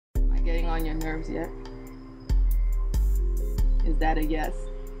on your nerves yet? Is that a yes?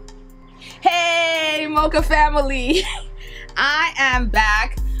 Hey, Mocha family. I am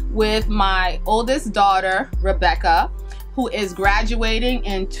back with my oldest daughter, Rebekah, who is graduating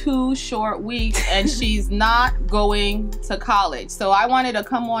in 2 short weeks, and she's not going to college. So I wanted to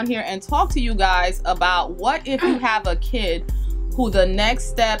come on here and talk to you guys about what if you have a kid who the next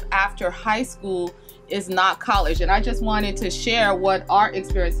step after high school is not college. And I just wanted to share what our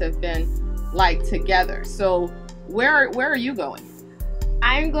experience has been like together. So where are you going?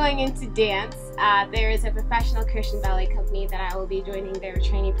 I'm going into dance. There is a professional Christian ballet company that I will be joining their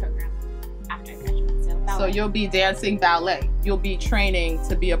training program after I graduate. So you'll be dancing ballet. You'll be training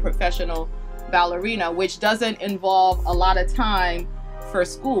to be a professional ballerina, which doesn't involve a lot of time for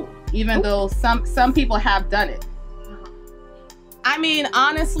school, even though some people have done it. I mean,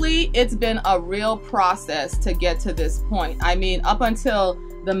 honestly, it's been a real process to get to this point. I mean, up until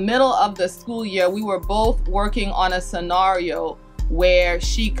the middle of the school year, we were both working on a scenario where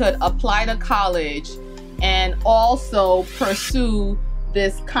she could apply to college and also pursue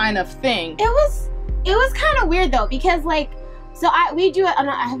this kind of thing. It was kind of weird though, because like, we do it.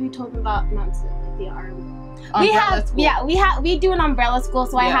 Have you told me about the we do an umbrella school,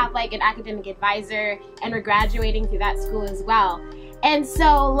 so I have like an academic advisor, and we're graduating through that school as well. And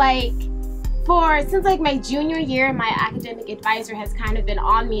so like since like my junior year, my academic advisor has kind of been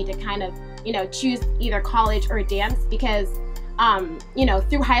on me to kind of, you know, choose either college or dance, because you know,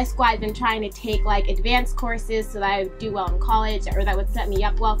 through high school I've been trying to take like advanced courses so that I would do well in college, or that would set me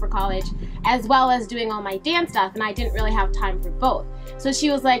up well for college, as well as doing all my dance stuff, and I didn't really have time for both. So she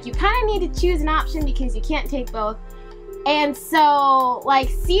was like, you kind of need to choose an option because you can't take both. And so like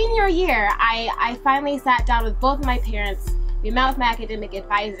senior year, I finally sat down with both of my parents. We met with my academic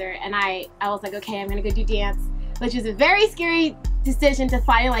advisor, and I was like, okay, I'm gonna go do dance, which was a very scary decision to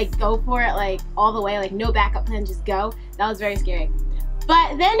finally like go for it, like all the way, like no backup plan, just go. That was very scary.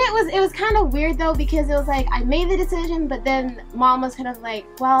 But then it was kind of weird though, because it was like I made the decision, but then mom was kind of like,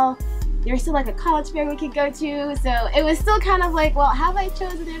 well, there's still like a college fair we could go to, so it was still kind of like, well, have I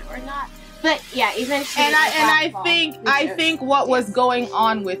chosen it or not? But yeah, eventually. And I think what was going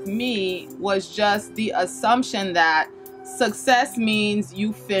on with me was just the assumption that success means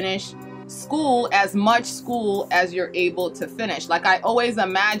you finish school, as much school as you're able to finish. Like I always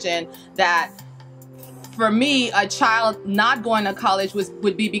imagined that for me, a child not going to college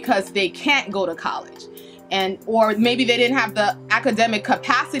would be because they can't go to college, or maybe they didn't have the academic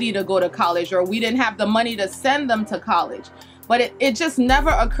capacity to go to college, or we didn't have the money to send them to college. But it just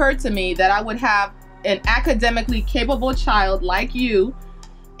never occurred to me that I would have an academically capable child like you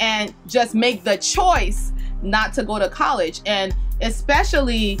and just make the choice not to go to college. And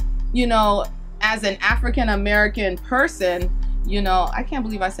especially, you know, as an African-American person, you know, I can't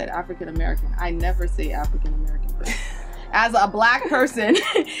believe I said African-American. I never say African-American person. As a black person,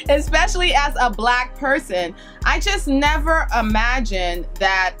 especially as a black person, I just never imagined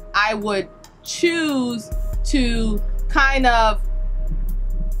that I would choose to kind of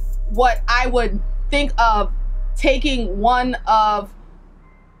what I would think of taking one of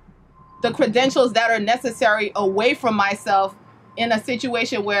the credentials that are necessary away from myself in a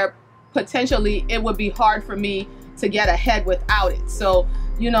situation where potentially it would be hard for me to get ahead without it. So,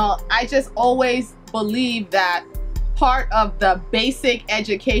 you know, I just always believe that part of the basic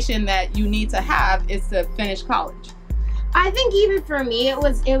education that you need to have is to finish college. I think even for me, it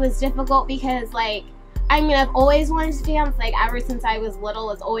was difficult because like, I mean, I've always wanted to dance. Like ever since I was little,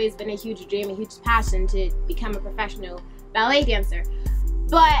 it's always been a huge dream, a huge passion to become a professional ballet dancer.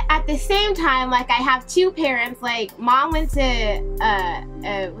 But at the same time, like I have 2 parents. Like mom went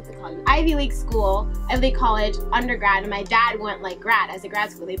to what's it called, Ivy League school, Ivy League college, undergrad, and my dad went like as a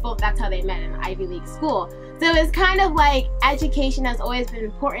grad school. That's how they met, in an Ivy League school. So it's kind of like education has always been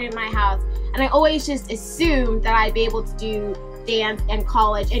important in my house, and I always just assumed that I'd be able to do dance and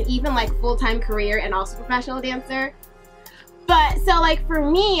college and even like full-time career and also professional dancer. But so like for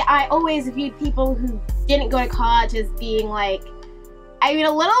me, I always viewed people who didn't go to college as being like, I mean,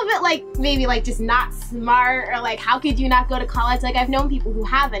 a little bit like maybe like just not smart, or like how could you not go to college? Like I've known people who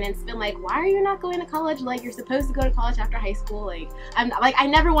haven't, and it's been like, why are you not going to college? Like you're supposed to go to college after high school. Like I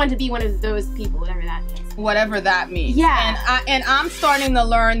never wanted to be one of those people, whatever that means. Whatever that means. Yeah. And I'm starting to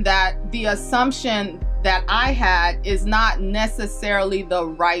learn that the assumption that I had is not necessarily the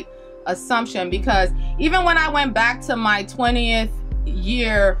right assumption, because even when I went back to my 20th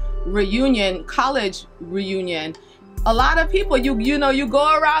year reunion, college reunion, a lot of people, you know, you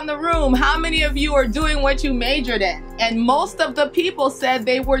go around the room, how many of you are doing what you majored in? And most of the people said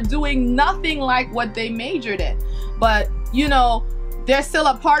they were doing nothing like what they majored in. But, you know, there's still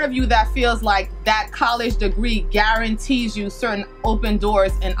a part of you that feels like that college degree guarantees you certain open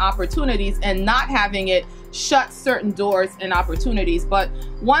doors and opportunities, and not having it shut certain doors and opportunities. But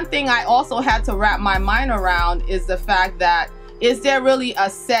one thing I also had to wrap my mind around is the fact that, is there really a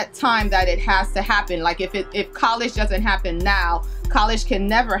set time that it has to happen? Like if college doesn't happen now, college can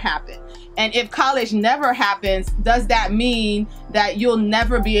never happen. And if college never happens, does that mean that you'll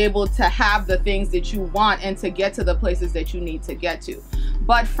never be able to have the things that you want and to get to the places that you need to get to?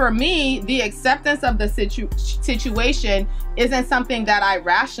 But for me, the acceptance of the situation isn't something that I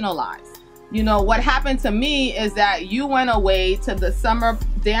rationalize. You know, what happened to me is that you went away to the summer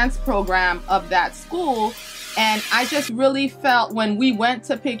dance program of that school, and I just really felt, when we went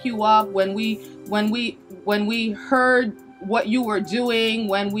to pick you up, when we heard what you were doing,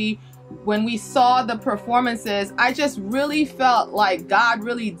 when we saw the performances, I just really felt like God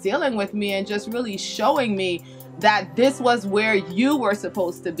really dealing with me and just really showing me that this was where you were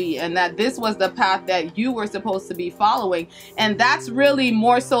supposed to be, and that this was the path that you were supposed to be following. And that's really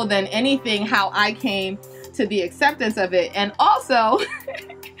more so than anything how I came to the acceptance of it. And also,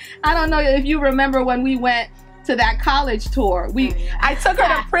 I don't know if you remember when we went to that college tour. I took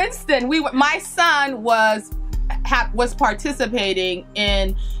her to Princeton. My son was participating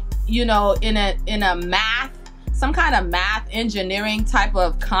in, you know, in a math, some kind of math engineering type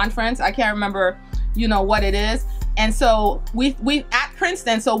of conference. I can't remember, you know, what it is. And so we at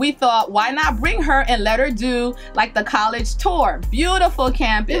Princeton, so we thought, why not bring her and let her do like the college tour? Beautiful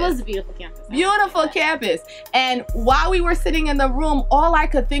campus. It was a beautiful campus. Beautiful campus. And while we were sitting in the room, all I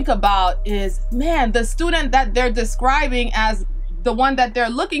could think about is, man, the student that they're describing as the one that they're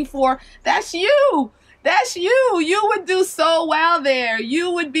looking for, that's you. That's you. You would do so well there. You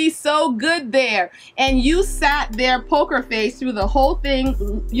would be so good there. And you sat there poker face through the whole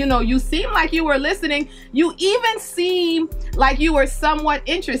thing. You know, you seemed like you were listening. You even seemed like you were somewhat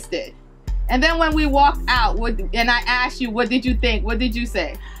interested. And then when we walked out, and I asked you, what did you think? What did you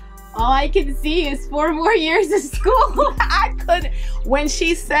say? All I can see is 4 more years of school. I couldn't. When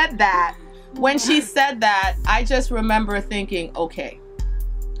she said that, I just remember thinking, okay.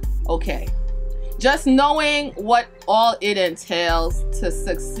 Just knowing what all it entails to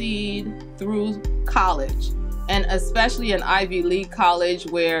succeed through college, and especially an Ivy League college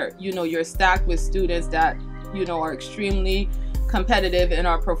where, you know, you're stacked with students that, you know, are extremely competitive and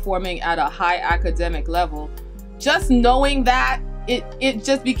are performing at a high academic level. Just knowing that, it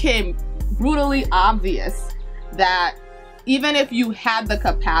just became brutally obvious that even if you had the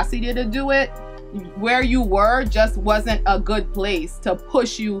capacity to do it, where you were just wasn't a good place to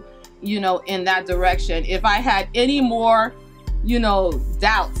push you, you know, in that direction. If I had any more, you know,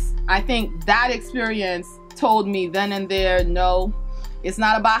 doubts, I think that experience told me then and there, no, it's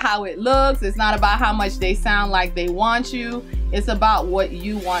not about how it looks. It's not about how much they sound like they want you. It's about what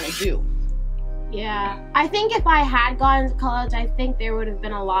you want to do. Yeah. I think if I had gone to college, I think there would have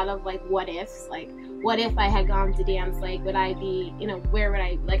been a lot of like what ifs, like what if I had gone to dance, like would I be, you know, where would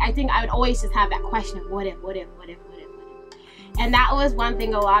I, like I think I would always just have that question of what if. And that was one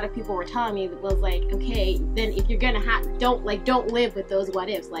thing a lot of people were telling me, was like, okay, then if you're gonna don't live with those what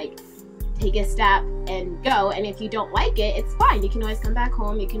ifs, like take a step and go. And if you don't like it, it's fine. You can always come back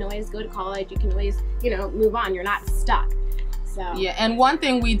home. You can always go to college. You can always, you know, move on. You're not stuck. So yeah, and one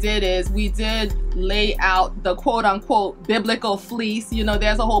thing we did is we did lay out the quote unquote biblical fleece. You know,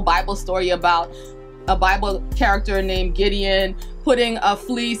 there's a whole Bible story about a Bible character named Gideon putting a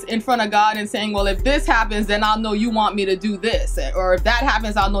fleece in front of God and saying, well, if this happens, then I'll know you want me to do this. Or if that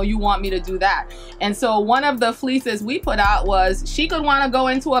happens, I'll know you want me to do that. And so one of the fleeces we put out was, she could want to go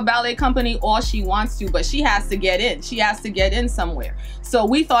into a ballet company all she wants to, but she has to get in. She has to get in somewhere. So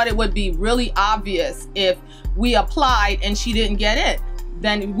we thought it would be really obvious if we applied and she didn't get in.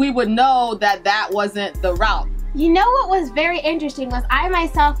 Then we would know that that wasn't the route. You know what was very interesting was I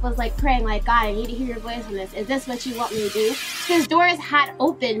myself was like praying, like, God, I need to hear your voice on this. Is this what you want me to do? Because doors had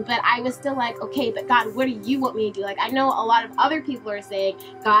opened, but I was still like, okay, but God, what do you want me to do? Like, I know a lot of other people are saying,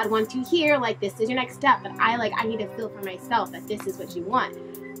 God wants you here, like, this is your next step. But I need to feel for myself that this is what you want.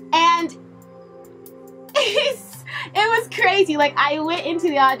 And it was crazy. Like, I went into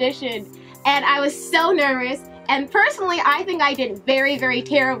the audition and I was so nervous. And personally, I think I did very, very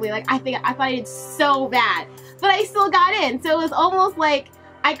terribly. Like, I thought I did so bad. But I still got in. So it was almost like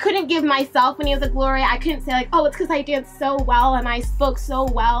I couldn't give myself any of the glory. I couldn't say like, oh, it's because I danced so well and I spoke so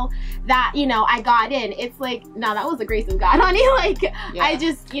well that, you know, I got in. It's like, no, that was the grace of God, honey. Like, yeah. I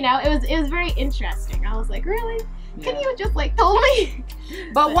just, you know, it was very interesting. I was like, really? Yeah. Can you just like told me?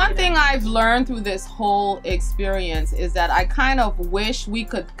 But one thing I've learned through this whole experience is that I kind of wish we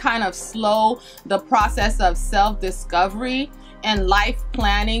could kind of slow the process of self-discovery and life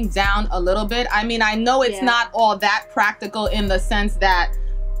planning down a little bit. I mean, I know it's not all that practical in the sense that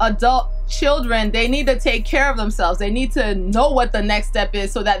adult children, they need to take care of themselves. They need to know what the next step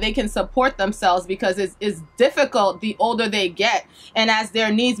is so that they can support themselves, because it's difficult the older they get, and as their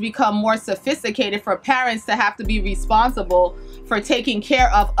needs become more sophisticated, for parents to have to be responsible for taking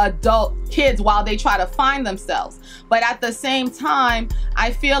care of adult kids while they try to find themselves. But at the same time,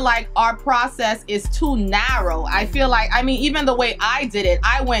 I feel like our process is too narrow. I feel like, I mean, even the way I did it,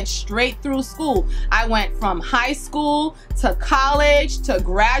 I went straight through school. I went from high school to college to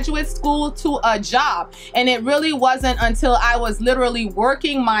graduate school to a job. And it really wasn't until I was literally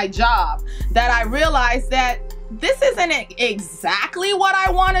working my job that I realized that this isn't exactly what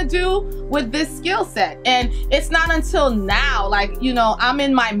I want to do with this skill set. And it's not until now, like, you know, I'm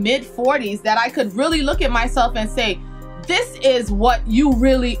in my mid-40s, that I could really look at myself and say, this is what you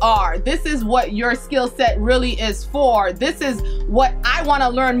really are. This is what your skill set really is for. This is what I want to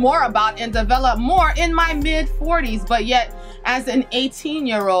learn more about and develop more in my mid-40s. But yet, as an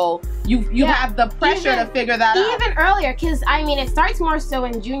 18-year-old, you have the pressure to figure that out. Even earlier, because I mean, it starts more so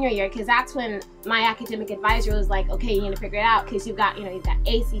in junior year, because that's when my academic advisor was like, okay, you need to figure it out, because you've got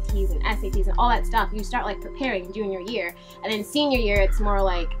ACTs and SATs and all that stuff. You start like preparing in junior year, and then senior year, it's more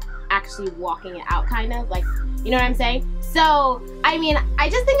like actually walking it out, kind of like, you know what I'm saying? So I mean, I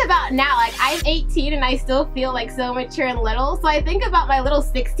just think about now, like, I'm 18 and I still feel like so mature and little, so I think about my little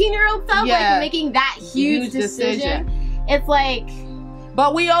 16-year-old self, like making that huge decision. It's like,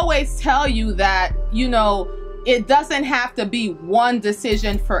 but we always tell you that, you know, it doesn't have to be one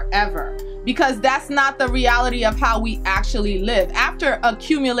decision forever, because that's not the reality of how we actually live. After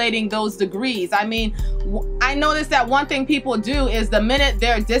accumulating those degrees, I mean, I noticed that one thing people do is the minute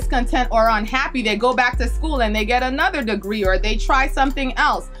they're discontent or unhappy, they go back to school and they get another degree, or they try something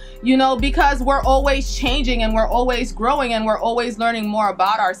else, you know, because we're always changing and we're always growing and we're always learning more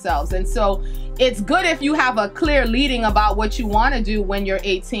about ourselves. And so it's good if you have a clear leading about what you want to do when you're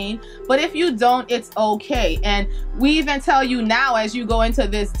 18, but if you don't, it's okay. And we even tell you now, as you go into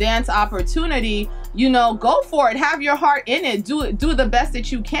this dance opportunity, you know, go for it, have your heart in it, do the best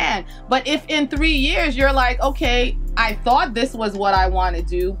that you can. But if in 3 years you're like, okay, I thought this was what I want to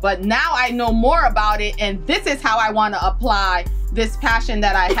do, but now I know more about it, and this is how I want to apply this passion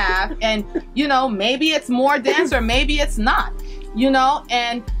that I have. And, you know, maybe it's more dance or maybe it's not, you know.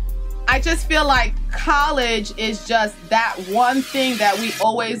 And I just feel like college is just that one thing that we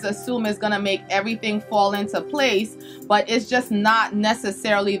always assume is going to make everything fall into place, but it's just not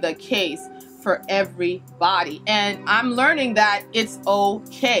necessarily the case for everybody. And I'm learning that it's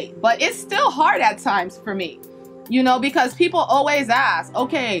okay, but it's still hard at times for me, you know, because people always ask,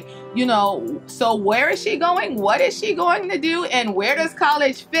 okay, you know, so where is she going? What is she going to do? And where does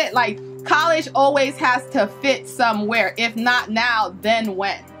college fit? Like, college always has to fit somewhere. If not now, then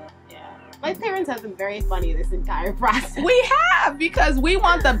when? My parents have been very funny this entire process. We have, because we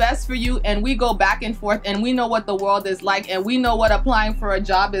want the best for you, and we go back and forth, and we know what the world is like, and we know what applying for a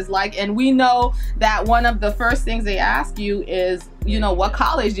job is like, and we know that one of the first things they ask you is, you know, what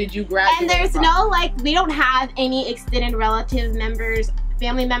college did you graduate from? And there's from? no, like, we don't have any extended relative members,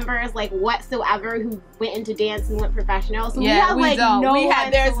 family members, like, whatsoever who went into dance and went professional. So yeah, we have, like, no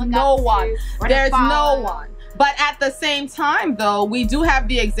one. There's no one. There's no one. But at the same time, though, we do have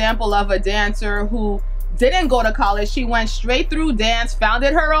the example of a dancer who didn't go to college. She went straight through dance,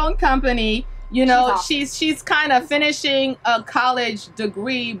 founded her own company. You know, she's kind of finishing a college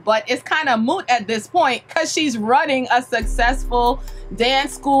degree, but it's kind of moot at this point because she's running a successful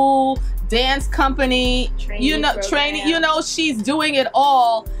dance school, dance company, training, you know, she's doing it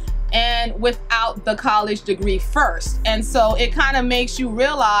all, and without the college degree first. And so it kind of makes you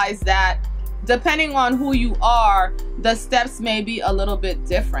realize that depending on who you are, the steps may be a little bit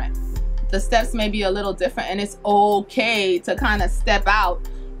different. The steps may be a little different, and it's okay to kind of step out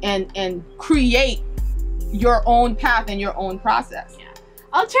and create your own path and your own process. Yeah.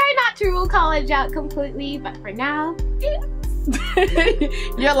 I'll try not to rule college out completely, but for now,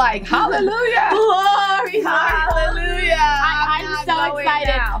 you're like, hallelujah. Glory, hallelujah. I'm so excited.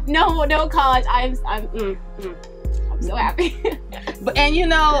 Now. No college. I'm so happy. And you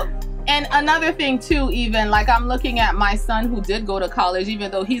know, and another thing too, even like I'm looking at my son who did go to college,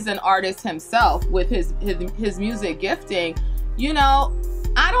 even though he's an artist himself with his music gifting, you know,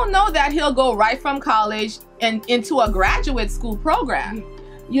 I don't know that he'll go right from college and into a graduate school program.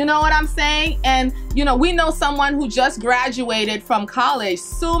 You know what I'm saying? And, you know, we know someone who just graduated from college,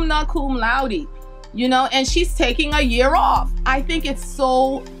 summa cum laude, you know, and she's taking a year off. I think it's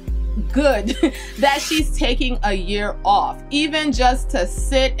so good that she's taking a year off, even just to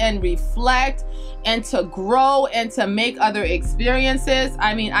sit and reflect and to grow and to make other experiences.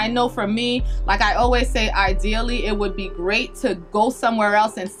 I mean, I know for me, like I always say, ideally it would be great to go somewhere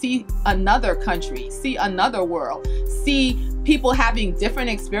else and see another country, see another world, see people having different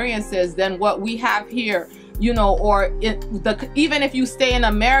experiences than what we have here, you know, or even if you stay in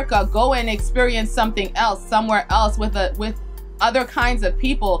America, go and experience something else somewhere else with other kinds of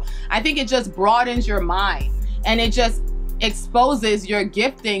people. I think it just broadens your mind, and it just exposes your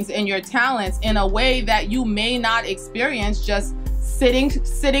giftings and your talents in a way that you may not experience just sitting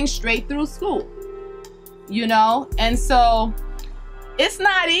straight through school, you know? And so it's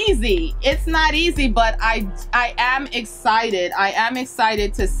not easy. It's not easy, but I am excited. I am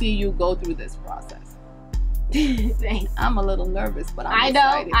excited to see you go through this process. I'm a little nervous, but I'm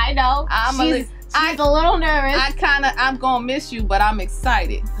excited. I know. She's a little nervous. I'm gonna miss you, but I'm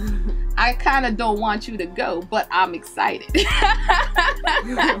excited. I kind of don't want you to go, but I'm excited.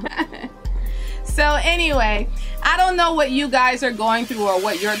 So anyway, I don't know what you guys are going through or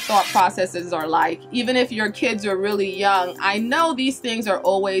what your thought processes are like. Even if your kids are really young, I know these things are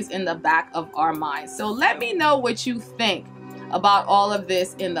always in the back of our minds. So let me know what you think about all of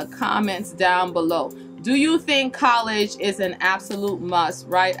this in the comments down below. Do you think college is an absolute must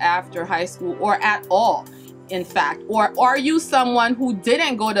right after high school, or at all, in fact? Or are you someone who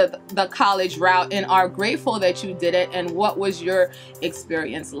didn't go to the college route and are grateful that you did it? And what was your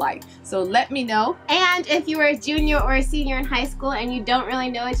experience like? So let me know. And if you were a junior or a senior in high school and you don't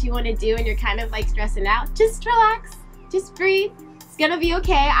really know what you want to do and you're kind of like stressing out, just relax, just breathe. It's gonna be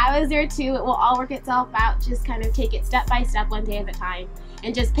okay. I was there too. It will all work itself out. Just kind of take it step by step, one day at a time,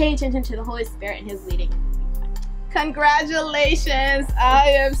 and just pay attention to the Holy Spirit and His leading. Congratulations. I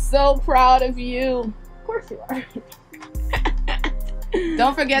am so proud of you. Of course you are.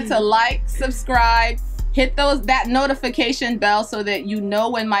 Don't forget to like, subscribe, hit that notification bell so that you know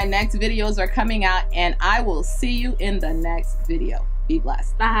when my next videos are coming out, and I will see you in the next video. Be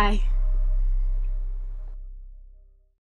blessed. Bye.